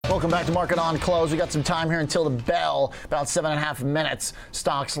Welcome back to Market on Close. We got some time here until the bell, about 7.5 minutes.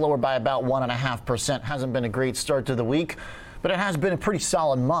 Stocks lower by about 1.5%. Hasn't been a great start to the week, but it has been a pretty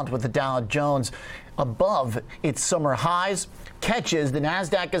solid month with the Dow Jones above its summer highs. Catches, the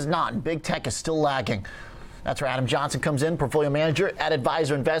NASDAQ is not, and big tech is still lagging. That's where Adam Johnson comes in, portfolio manager at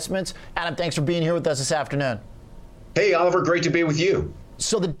Advisor Investments. Adam, thanks for being here with us this afternoon. Hey, Oliver, great to be with you.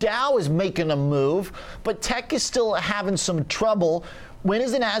 So the Dow is making a move, but tech is still having some trouble. When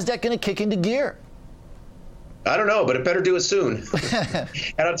is the NASDAQ going to kick into gear? I don't know, but it better do it soon.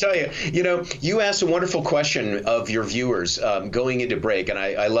 And I'll tell you, you asked a wonderful question of your viewers going into break, and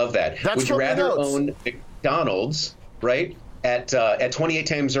I love that. Would you rather own McDonald's, right, at 28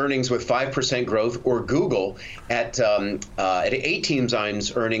 times earnings with 5% growth, or Google at 18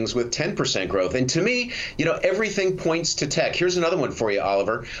 times earnings with 10% growth? And to me, everything points to tech. Here's another one for you,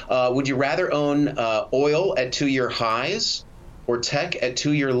 Oliver. Would you rather own oil at 2-year highs or tech at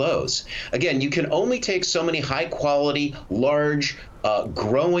 2-year lows? Again, you can only take so many high-quality, large,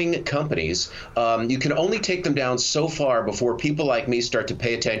 growing companies. You can only take them down so far before people like me start to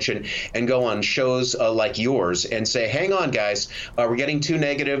pay attention and go on shows like yours and say, hang on, guys, we're getting too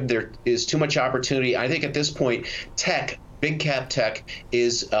negative. There is too much opportunity. I think at this point, tech, big cap tech,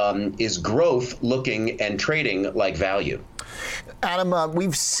 is growth looking and trading like value. Adam,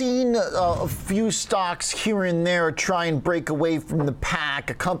 we've seen a few stocks here and there try and break away from the pack.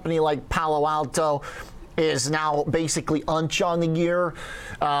 A company like Palo Alto is now basically unch on the year,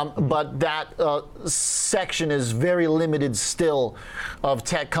 but that section is very limited still of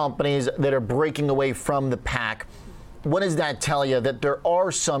tech companies that are breaking away from the pack. What does that tell you? That there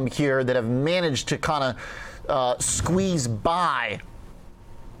are some here that have managed to kind of squeeze by?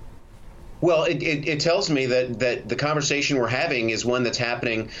 Well, it tells me that the conversation we're having is one that's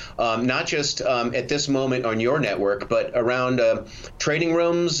happening not just at this moment on your network, but around trading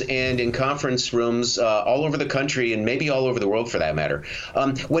rooms and in conference rooms all over the country and maybe all over the world for that matter.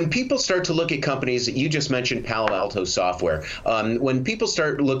 When people start to look at companies, you just mentioned Palo Alto Software, when people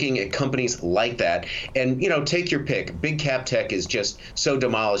start looking at companies like that, and take your pick, big cap tech is just so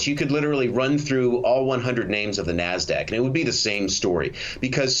demolished. You could literally run through all 100 names of the NASDAQ, and it would be the same story,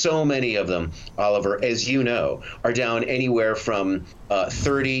 because so many of them, Oliver, as you know, are down anywhere from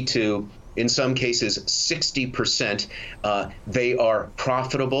 30 to, in some cases, 60%. They are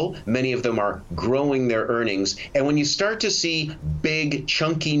profitable. Many of them are growing their earnings. And when you start to see big,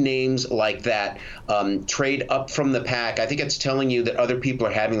 chunky names like that trade up from the pack, I think it's telling you that other people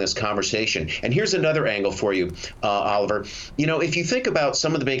are having this conversation. And here's another angle for you, Oliver. If you think about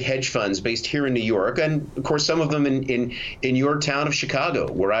some of the big hedge funds based here in New York, and of course some of them in your town of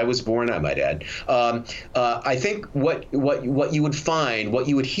Chicago, where I was born, I might add, I think what you would find, what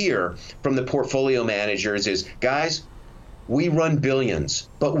you would hear from the portfolio managers is, guys, we run billions,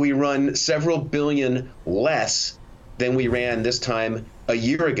 but we run several billion less than we ran this time a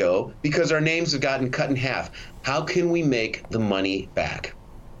year ago because our names have gotten cut in half. How can we make the money back?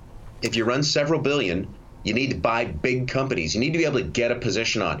 If you run several billion, you need to buy big companies. You need to be able to get a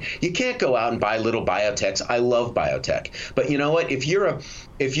position on. You can't go out and buy little biotechs. I love biotech, but you know what? If you're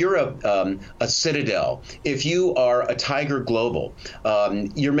a Citadel, if you are a Tiger Global,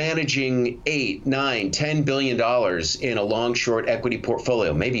 you're managing $8, $9, $10 billion in a long-short equity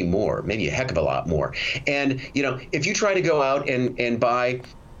portfolio, maybe more, maybe a heck of a lot more. And if you try to go out and buy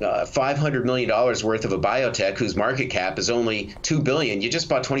 $500 million worth of a biotech whose market cap is only $2 billion, you just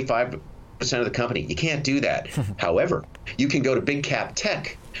bought 25% of the company. You can't do that. However, you can go to big cap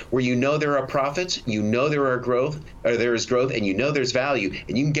tech, where there are profits, there is growth, and there's value,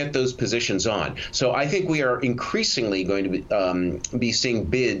 and you can get those positions on. So I think we are increasingly going to be seeing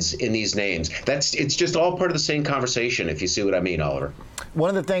bids in these names. It's just all part of the same conversation, if you see what I mean, Oliver. One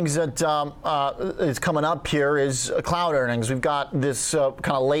of the things that is coming up here is cloud earnings. We've got this kind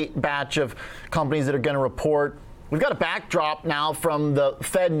of late batch of companies that are going to report. We've got a backdrop now from the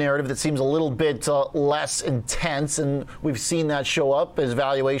Fed narrative that seems a little bit less intense, and we've seen that show up as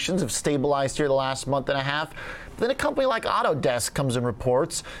valuations have stabilized here the last month and a half. But then a company like Autodesk comes and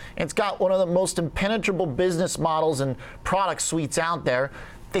reports, and it's got one of the most impenetrable business models and product suites out there.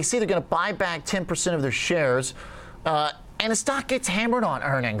 They say they're going to buy back 10% of their shares, and the stock gets hammered on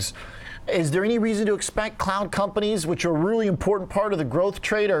earnings. Is there any reason to expect cloud companies, which are a really important part of the growth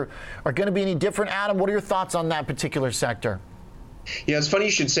trade, are going to be any different? Adam, what are your thoughts on that particular sector? It's funny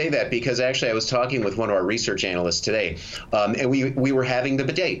you should say that, because actually I was talking with one of our research analysts today, and we were having the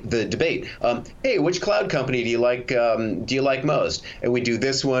debate. Hey, which cloud company do you like most? And we do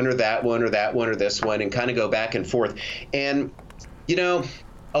this one or that one or that one or this one, and kind of go back and forth. And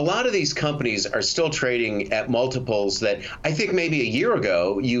a lot of these companies are still trading at multiples that I think maybe a year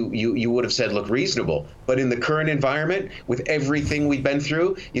ago you would have said look reasonable. But in the current environment, with everything we've been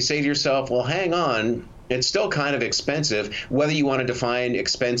through, you say to yourself, well, hang on. It's still kind of expensive, whether you want to define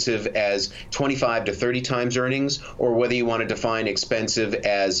expensive as 25 to 30 times earnings, or whether you want to define expensive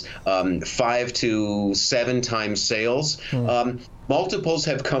as 5 to 7 times sales. Multiples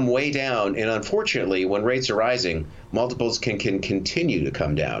have come way down, and unfortunately, when rates are rising, multiples can continue to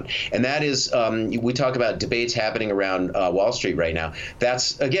come down. And that is, we talk about debates happening around Wall Street right now.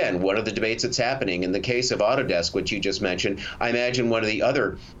 That's, again, one of the debates that's happening. In the case of Autodesk, which you just mentioned, I imagine one of the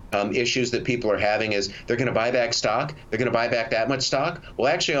other issues that people are having is they're going to buy back stock. They're going to buy back that much stock. Well,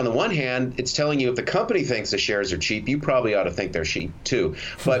 actually, on the one hand, it's telling you if the company thinks the shares are cheap, you probably ought to think they're cheap too.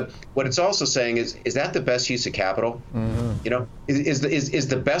 But what it's also saying is that the best use of capital? You know, is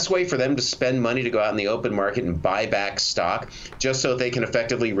the best way for them to spend money to go out in the open market and buy back stock just so they can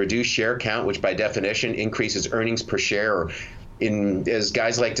effectively reduce share count, which by definition increases earnings per share, or as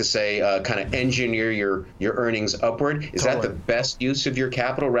guys like to say, kind of engineer your earnings upward? Is that the best use of your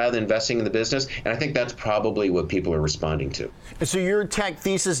capital rather than investing in the business? And I think that's probably what people are responding to. So your tech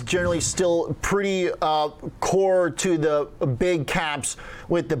thesis generally still pretty core to the big caps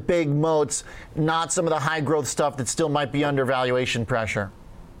with the big moats, not some of the high growth stuff that still might be under valuation pressure.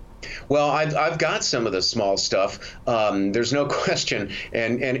 Well, I've got some of the small stuff. There's no question,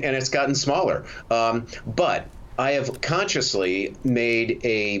 and it's gotten smaller. But I have consciously made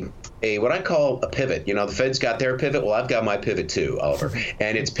a what I call a pivot. You know, the Fed's got their pivot. Well, I've got my pivot too, Oliver,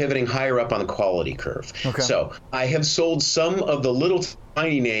 and it's pivoting higher up on the quality curve. Okay. So I have sold some of the little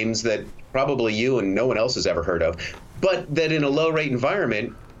tiny names that probably you and no one else has ever heard of, but that in a low rate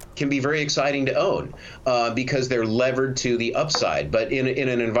environment can be very exciting to own because they're levered to the upside. But in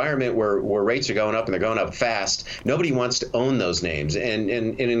an environment where rates are going up and they're going up fast, nobody wants to own those names. And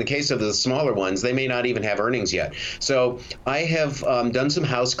in the case of the smaller ones, they may not even have earnings yet. So I have done some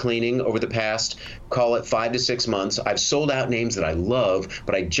house cleaning over the past, call it 5 to 6 months. I've sold out names that I love,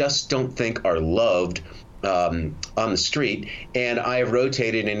 but I just don't think are loved on the street, and I have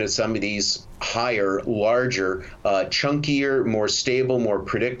rotated into some of these higher, larger, chunkier, more stable, more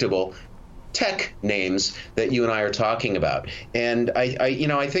predictable tech names that you and I are talking about. And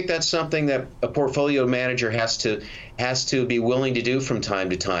I think that's something that a portfolio manager has to be willing to do from time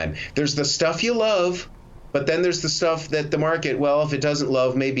to time. There's the stuff you love, but then there's the stuff that the market, well, if it doesn't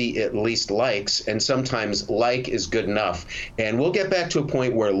love, maybe at least likes, and sometimes like is good enough. And we'll get back to a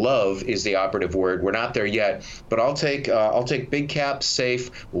point where love is the operative word. We're not there yet, but I'll take big cap,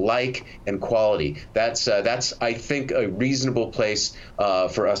 safe, like, and quality. That's I think a reasonable place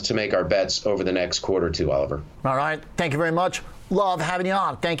for us to make our bets over the next quarter or two, Oliver. All right, thank you very much. Love having you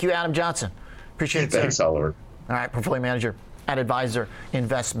on. Thank you, Adam Johnson. Appreciate it, sir. Thanks, Oliver. All right, portfolio manager at Advisor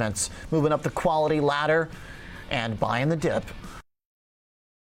Investments. Moving up the quality ladder and buying the dip.